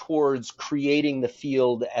aiming towards creating the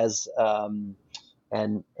field as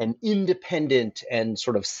an independent and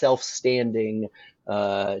sort of self-standing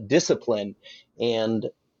discipline. And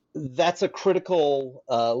that's a critical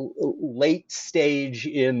late stage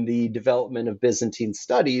in the development of Byzantine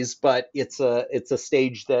studies, but it's a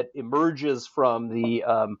stage that emerges from the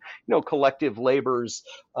collective labors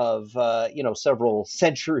of several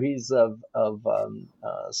centuries of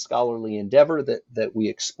scholarly endeavor that we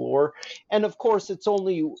explore. And of course, it's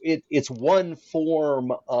one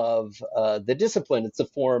form of the discipline. It's a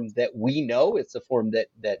form that we know. It's a form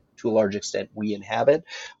that to a large extent we inhabit,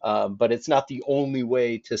 but it's not the only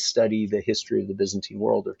way to study the history of the Byzantine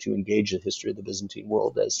world or to engage the history of the Byzantine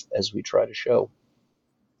world as we try to show.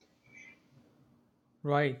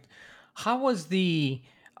 Right. How was the,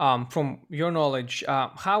 from your knowledge,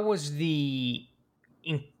 how was the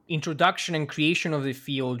introduction and creation of the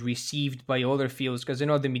field received by other fields? Because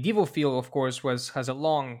the medieval field, of course, has a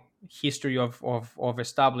long history of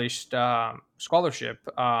established scholarship.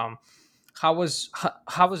 How was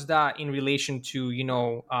that in relation to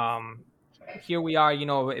here we are,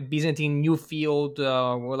 a Byzantine new field,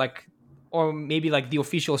 or maybe like the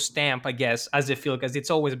official stamp, I guess, as a field, because it's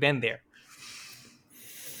always been there.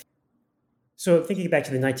 So thinking back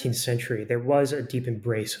to the 19th century, there was a deep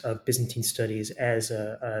embrace of Byzantine studies as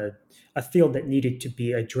a field that needed to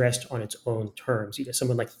be addressed on its own terms.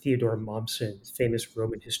 Someone like Theodore Mommsen, famous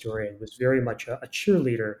Roman historian, was very much a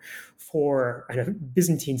cheerleader for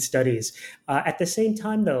Byzantine studies. At the same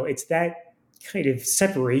time, though, it's that kind of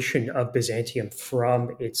separation of Byzantium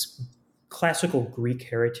from its classical Greek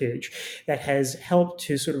heritage that has helped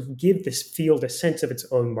to sort of give this field a sense of its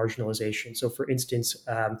own marginalization. So, for instance,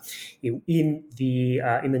 in the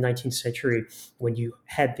 19th century, when you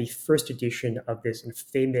had the first edition of this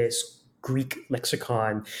famous Greek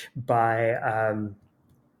lexicon by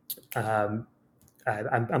I'm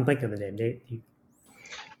blanking on the name.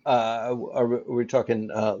 Are we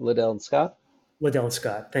talking Liddell and Scott? Liddell and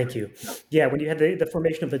Scott, thank you. Yeah, when you had the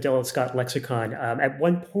formation of the Liddell and Scott lexicon, at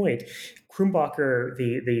one point, Krumbacher,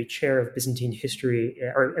 the chair of Byzantine history,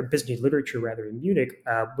 or Byzantine literature rather, in Munich,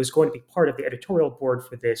 was going to be part of the editorial board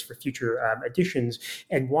for this, for future editions,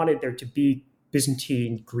 and wanted there to be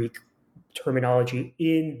Byzantine Greek terminology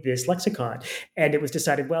in this lexicon. And it was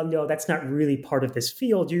decided, well, no, that's not really part of this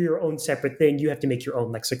field. You're your own separate thing. You have to make your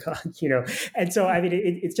own lexicon, And so, I mean,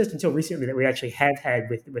 it's just until recently that we actually have had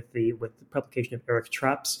with the publication of Eric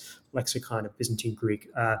Trapp's lexicon of Byzantine Greek,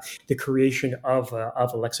 the creation of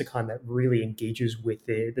a lexicon that really engages with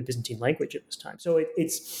the Byzantine language at this time. So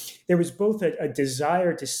there was both a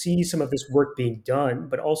desire to see some of this work being done,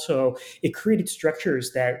 but also it created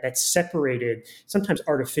structures that separated, sometimes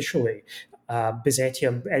artificially,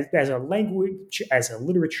 Byzantium as a language, as a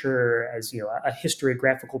literature, as a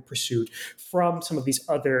historiographical pursuit from some of these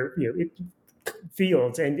other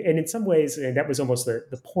fields, and in some ways, and that was almost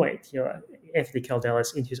the point. Anthony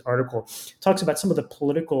Kaldelis in his article talks about some of the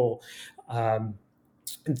political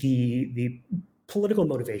the political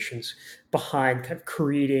motivations behind kind of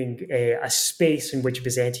creating a space in which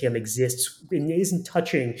Byzantium exists and isn't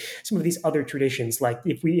touching some of these other traditions. Like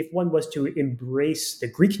if one was to embrace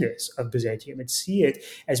the Greekness of Byzantium and see it,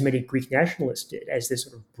 as many Greek nationalists did, as this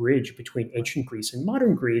sort of bridge between ancient Greece and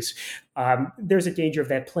modern Greece, there's a danger of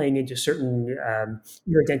that playing into certain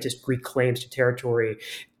irredentist Greek claims to territory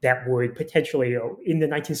that would potentially, in the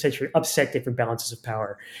 19th century, upset different balances of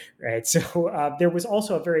power, right? So there was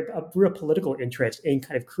also a real political interest in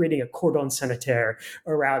kind of creating a cordon sanitaire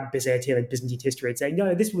around Byzantium and Byzantine history and saying,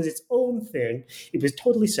 no, this was its own thing. It was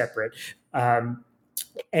totally separate. And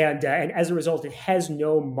as a result, it has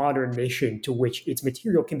no modern nation to which its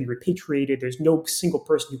material can be repatriated. There's no single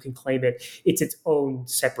person who can claim it. It's its own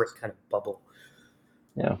separate kind of bubble.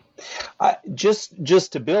 Yeah.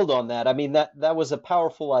 Just to build on that, I mean, that was a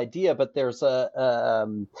powerful idea, but there's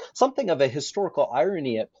something of a historical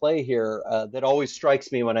irony at play here that always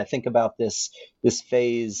strikes me when I think about this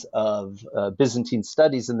phase of Byzantine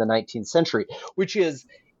studies in the 19th century, which is,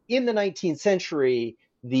 in the 19th century,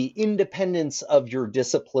 the independence of your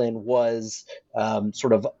discipline was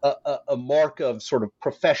sort of a mark of sort of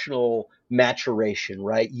professional maturation,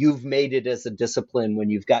 right? You've made it as a discipline when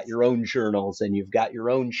you've got your own journals and you've got your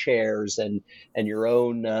own chairs and your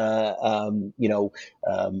own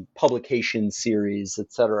publication series,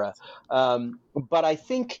 etc. But I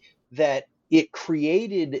think that it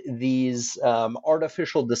created these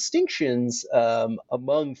artificial distinctions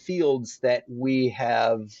among fields that we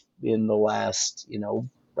have in the last,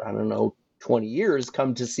 20 years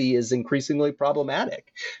come to see as increasingly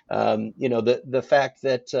problematic. The fact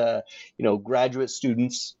that, graduate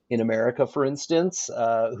students in America, for instance,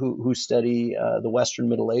 who study the Western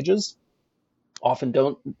Middle Ages, often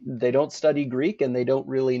don't study Greek, and they don't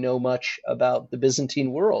really know much about the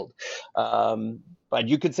Byzantine world. But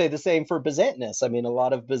you could say the same for Byzantinists. I mean, a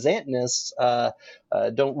lot of Byzantinists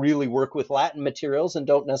don't really work with Latin materials and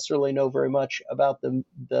don't necessarily know very much about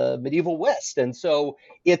the medieval West. And so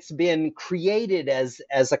it's been created as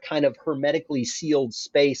a kind of hermetically sealed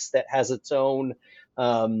space that has its own,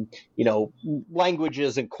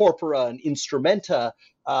 languages and corpora and instrumenta.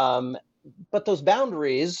 But those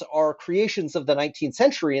boundaries are creations of the 19th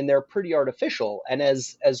century, and they're pretty artificial. And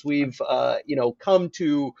as we've come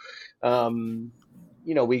to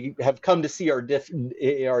we have come to see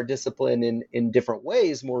our discipline in different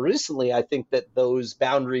ways more recently, I think that those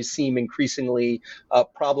boundaries seem increasingly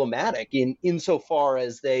problematic insofar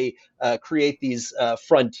as they create these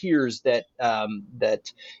frontiers that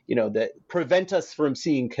prevent us from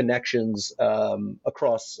seeing connections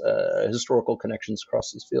across historical connections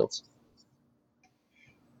across these fields.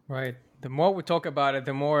 Right. The more we talk about it,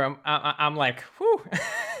 the more I'm like, whew.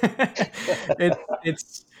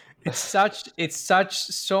 It's such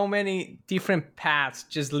so many different paths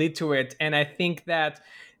just lead to it, and I think that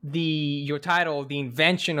your title, The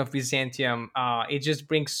Invention of Byzantium, it just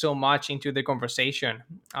brings so much into the conversation.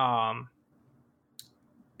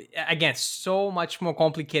 Again, so much more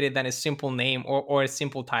complicated than a simple name or a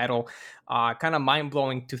simple title. Kind of mind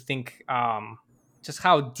blowing to think. Just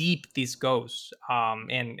how deep this goes,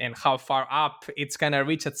 and how far up it's gonna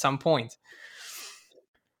reach at some point.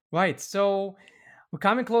 Right. So we're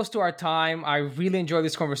coming close to our time. I really enjoyed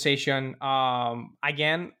this conversation.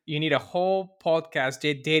 Again, you need a whole podcast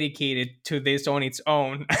dedicated to this on its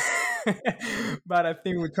own. But I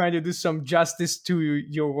think we're trying to do some justice to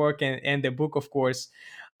your work and the book, of course.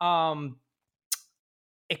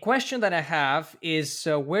 A question that I have is,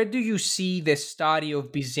 where do you see the study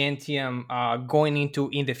of Byzantium going into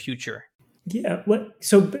in the future? Yeah,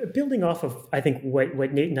 so building off of, I think, what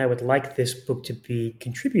Nate and I would like this book to be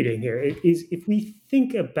contributing here is if we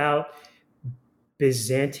think about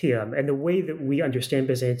Byzantium and the way that we understand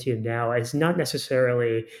Byzantium now is not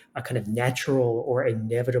necessarily a kind of natural or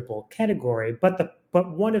inevitable category, but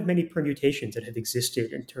one of many permutations that have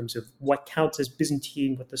existed in terms of what counts as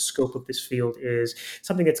Byzantine, what the scope of this field is,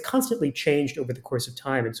 something that's constantly changed over the course of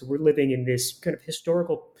time. And so we're living in this kind of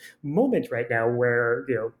historical moment right now where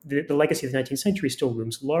the legacy of the 19th century still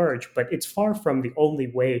looms large, but it's far from the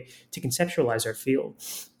only way to conceptualize our field.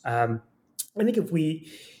 I think if we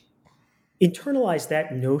internalize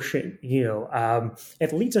that notion,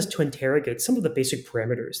 it leads us to interrogate some of the basic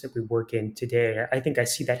parameters that we work in today. I think I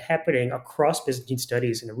see that happening across Byzantine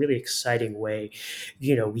studies in a really exciting way.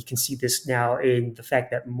 We can see this now in the fact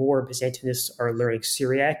that more Byzantinists are learning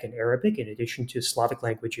Syriac and Arabic in addition to Slavic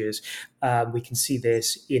languages. We can see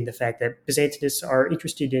this in the fact that Byzantinists are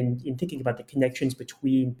interested in thinking about the connections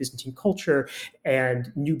between Byzantine culture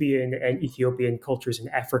and Nubian and Ethiopian cultures in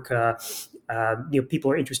Africa. People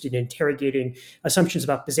are interested in interrogating assumptions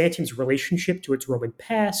about Byzantium's relationship to its Roman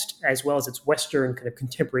past, as well as its Western kind of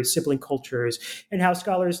contemporary sibling cultures, and how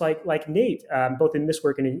scholars like Nate, both in this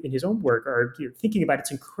work and in his own work, are thinking about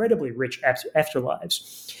its incredibly rich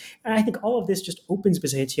afterlives. And I think all of this just opens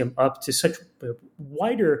Byzantium up to such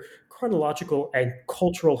wider chronological and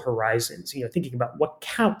cultural horizons, thinking about what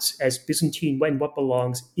counts as Byzantine and what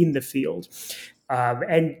belongs in the field.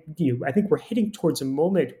 I think we're heading towards a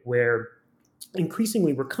moment where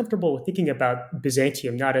increasingly we're comfortable with thinking about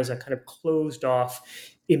Byzantium not as a kind of closed off,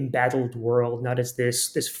 embattled world, not as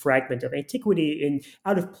this fragment of antiquity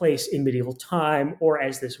out of place in medieval time, or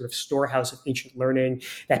as this sort of storehouse of ancient learning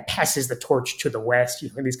that passes the torch to the West,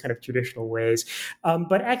 in these kind of traditional ways,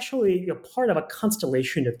 but actually part of a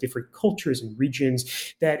constellation of different cultures and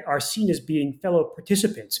regions that are seen as being fellow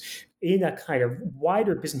participants in a kind of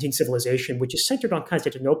wider Byzantine civilization, which is centered on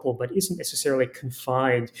Constantinople, but isn't necessarily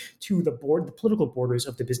confined to the political borders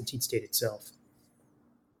of the Byzantine state itself.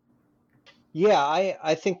 Yeah,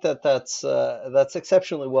 I think that's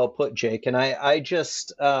exceptionally well put, Jake. And I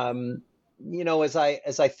just as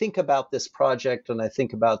I think about this project and I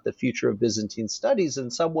think about the future of Byzantine studies, in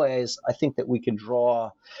some ways, I think that we can draw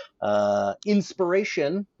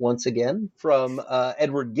inspiration once again from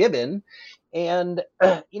Edward Gibbon. And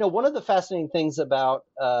one of the fascinating things about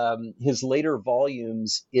his later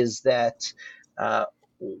volumes is that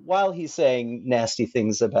while he's saying nasty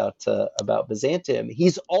things about Byzantium,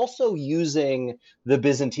 he's also using the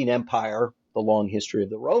Byzantine Empire, the long history of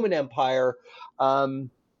the Roman Empire,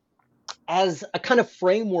 as a kind of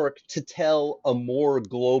framework to tell a more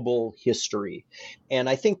global history. And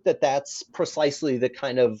I think that that's precisely the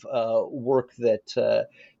kind of work that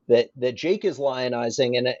Jake is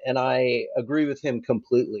lionizing, and I agree with him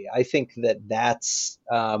completely. I think that that's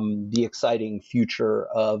the exciting future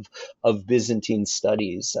of Byzantine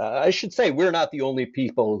studies. I should say we're not the only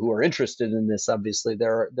people who are interested in this. Obviously,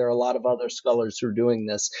 there are a lot of other scholars who are doing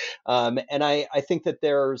this, and I think that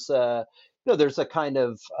there's a kind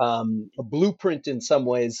of a blueprint in some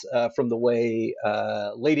ways from the way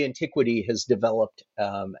late antiquity has developed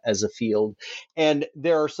as a field, and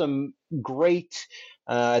there are some great.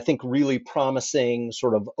 I think really promising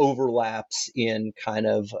sort of overlaps in kind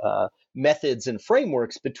of methods and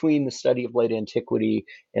frameworks between the study of late antiquity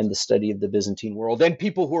and the study of the Byzantine world, and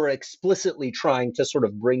people who are explicitly trying to sort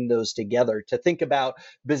of bring those together, to think about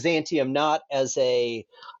Byzantium not as a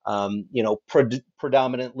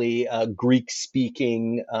predominantly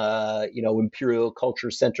Greek-speaking imperial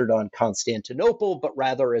culture centered on Constantinople, but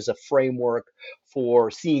rather as a framework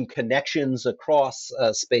for seeing connections across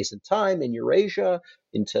space and time in Eurasia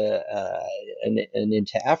into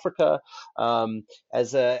Africa,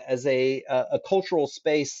 as a cultural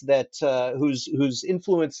space that whose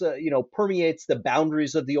influence permeates the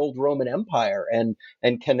boundaries of the old Roman Empire and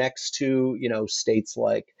connects to states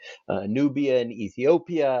like Nubia and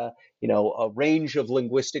Ethiopia, a range of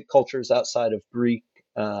linguistic cultures outside of Greek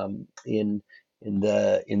in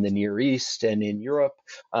the Near East and in Europe.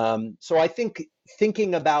 So I think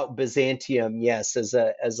thinking about Byzantium, yes, as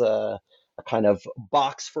a kind of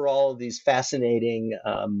box for all of these fascinating,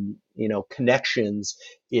 connections,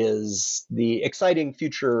 is the exciting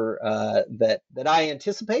future that I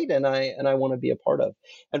anticipate and I want to be a part of.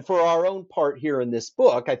 And for our own part here in this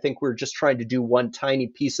book, I think we're just trying to do one tiny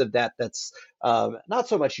piece of that. That's not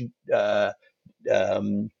so much.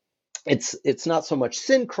 It's not so much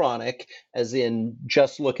synchronic as in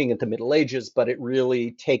just looking at the Middle Ages, but it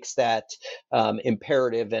really takes that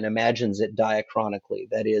imperative and imagines it diachronically.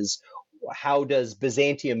 That is, how does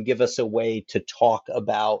Byzantium give us a way to talk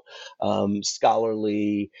about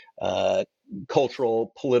scholarly,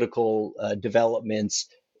 cultural, political developments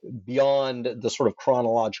beyond the sort of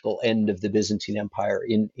chronological end of the Byzantine Empire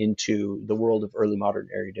into the world of early modern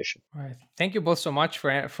erudition. All right. Thank you both so much for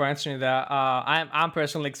answering that. I'm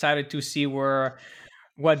personally excited to see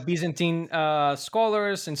what Byzantine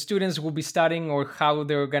scholars and students will be studying, or how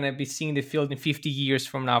they're going to be seeing the field in 50 years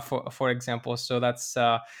from now, for example. So that's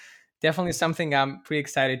definitely something I'm pretty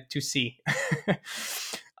excited to see.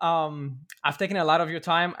 I've taken a lot of your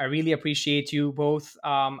time. I really appreciate you both.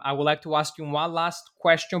 I would like to ask you one last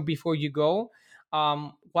question before you go.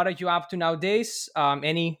 What are you up to nowadays?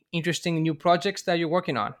 Any interesting new projects that you're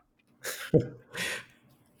working on?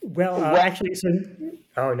 Well, actually, so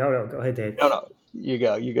no, go ahead, Dave. No. You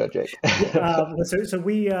go, Jake. So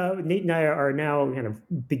we, Nate and I, are now kind of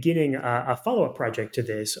beginning a follow-up project to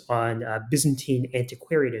this on Byzantine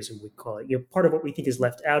antiquarianism, we call it. Part of what we think is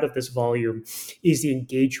left out of this volume is the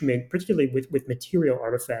engagement, particularly with material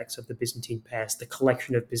artifacts of the Byzantine past, the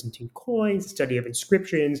collection of Byzantine coins, the study of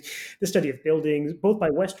inscriptions, the study of buildings, both by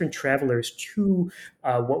Western travelers to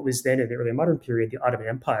what was then in the early modern period, the Ottoman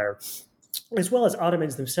Empire, as well as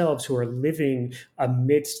Ottomans themselves, who are living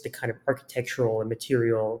amidst the kind of architectural and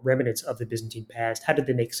material remnants of the Byzantine past. How did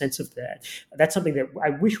they make sense of that? That's something that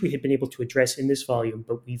I wish we had been able to address in this volume,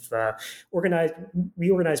 but we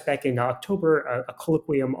organized back in October a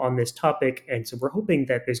colloquium on this topic, and so we're hoping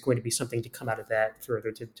that there's going to be something to come out of that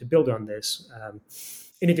further to build on this.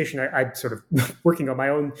 In addition, I'm sort of working on my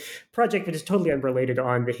own project that is totally unrelated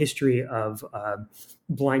on the history of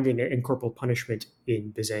blinding and corporal punishment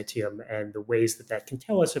in Byzantium, and the ways that can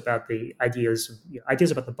tell us about the ideas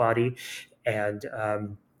about the body and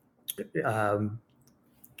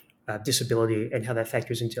disability, and how that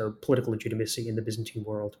factors into political legitimacy in the Byzantine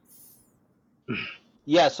world.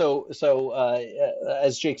 Yeah, so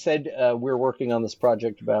as Jake said, we're working on this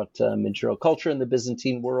project about material culture in the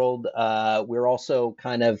Byzantine world. We're also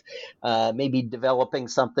kind of maybe developing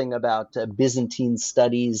something about Byzantine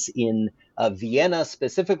studies in Vienna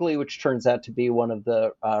specifically, which turns out to be one of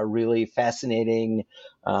the really fascinating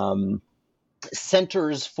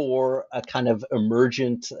centers for a kind of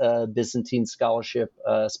emergent Byzantine scholarship,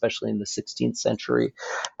 especially in the 16th century.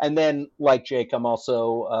 And then, like Jake, I'm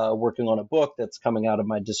also working on a book that's coming out of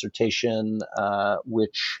my dissertation,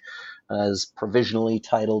 which is provisionally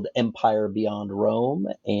titled Empire Beyond Rome.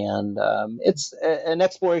 And it's an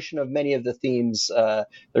exploration of many of the themes that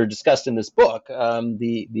are discussed in this book,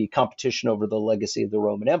 the competition over the legacy of the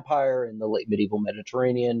Roman Empire in the late medieval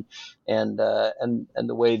Mediterranean, and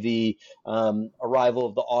the way the arrival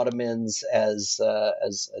of the Ottomans as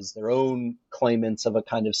their own claimants of a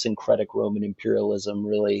kind of syncretic Roman imperialism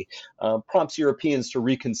really prompts Europeans to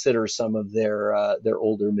reconsider some of their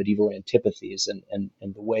older medieval antipathies, and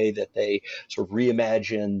the way that they sort of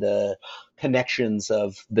reimagine the connections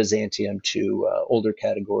of Byzantium to older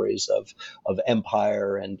categories of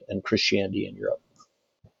empire and Christianity in Europe.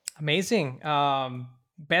 Amazing.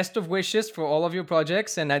 Best of wishes for all of your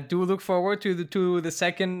projects, and I do look forward to the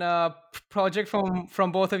second project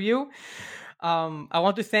from both of you. I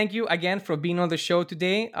want to thank you again for being on the show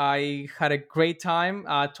today. I had a great time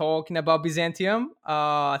talking about Byzantium.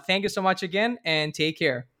 Thank you so much again, and take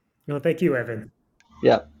care. No, thank you, Evan.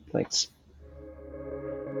 Yeah, thanks.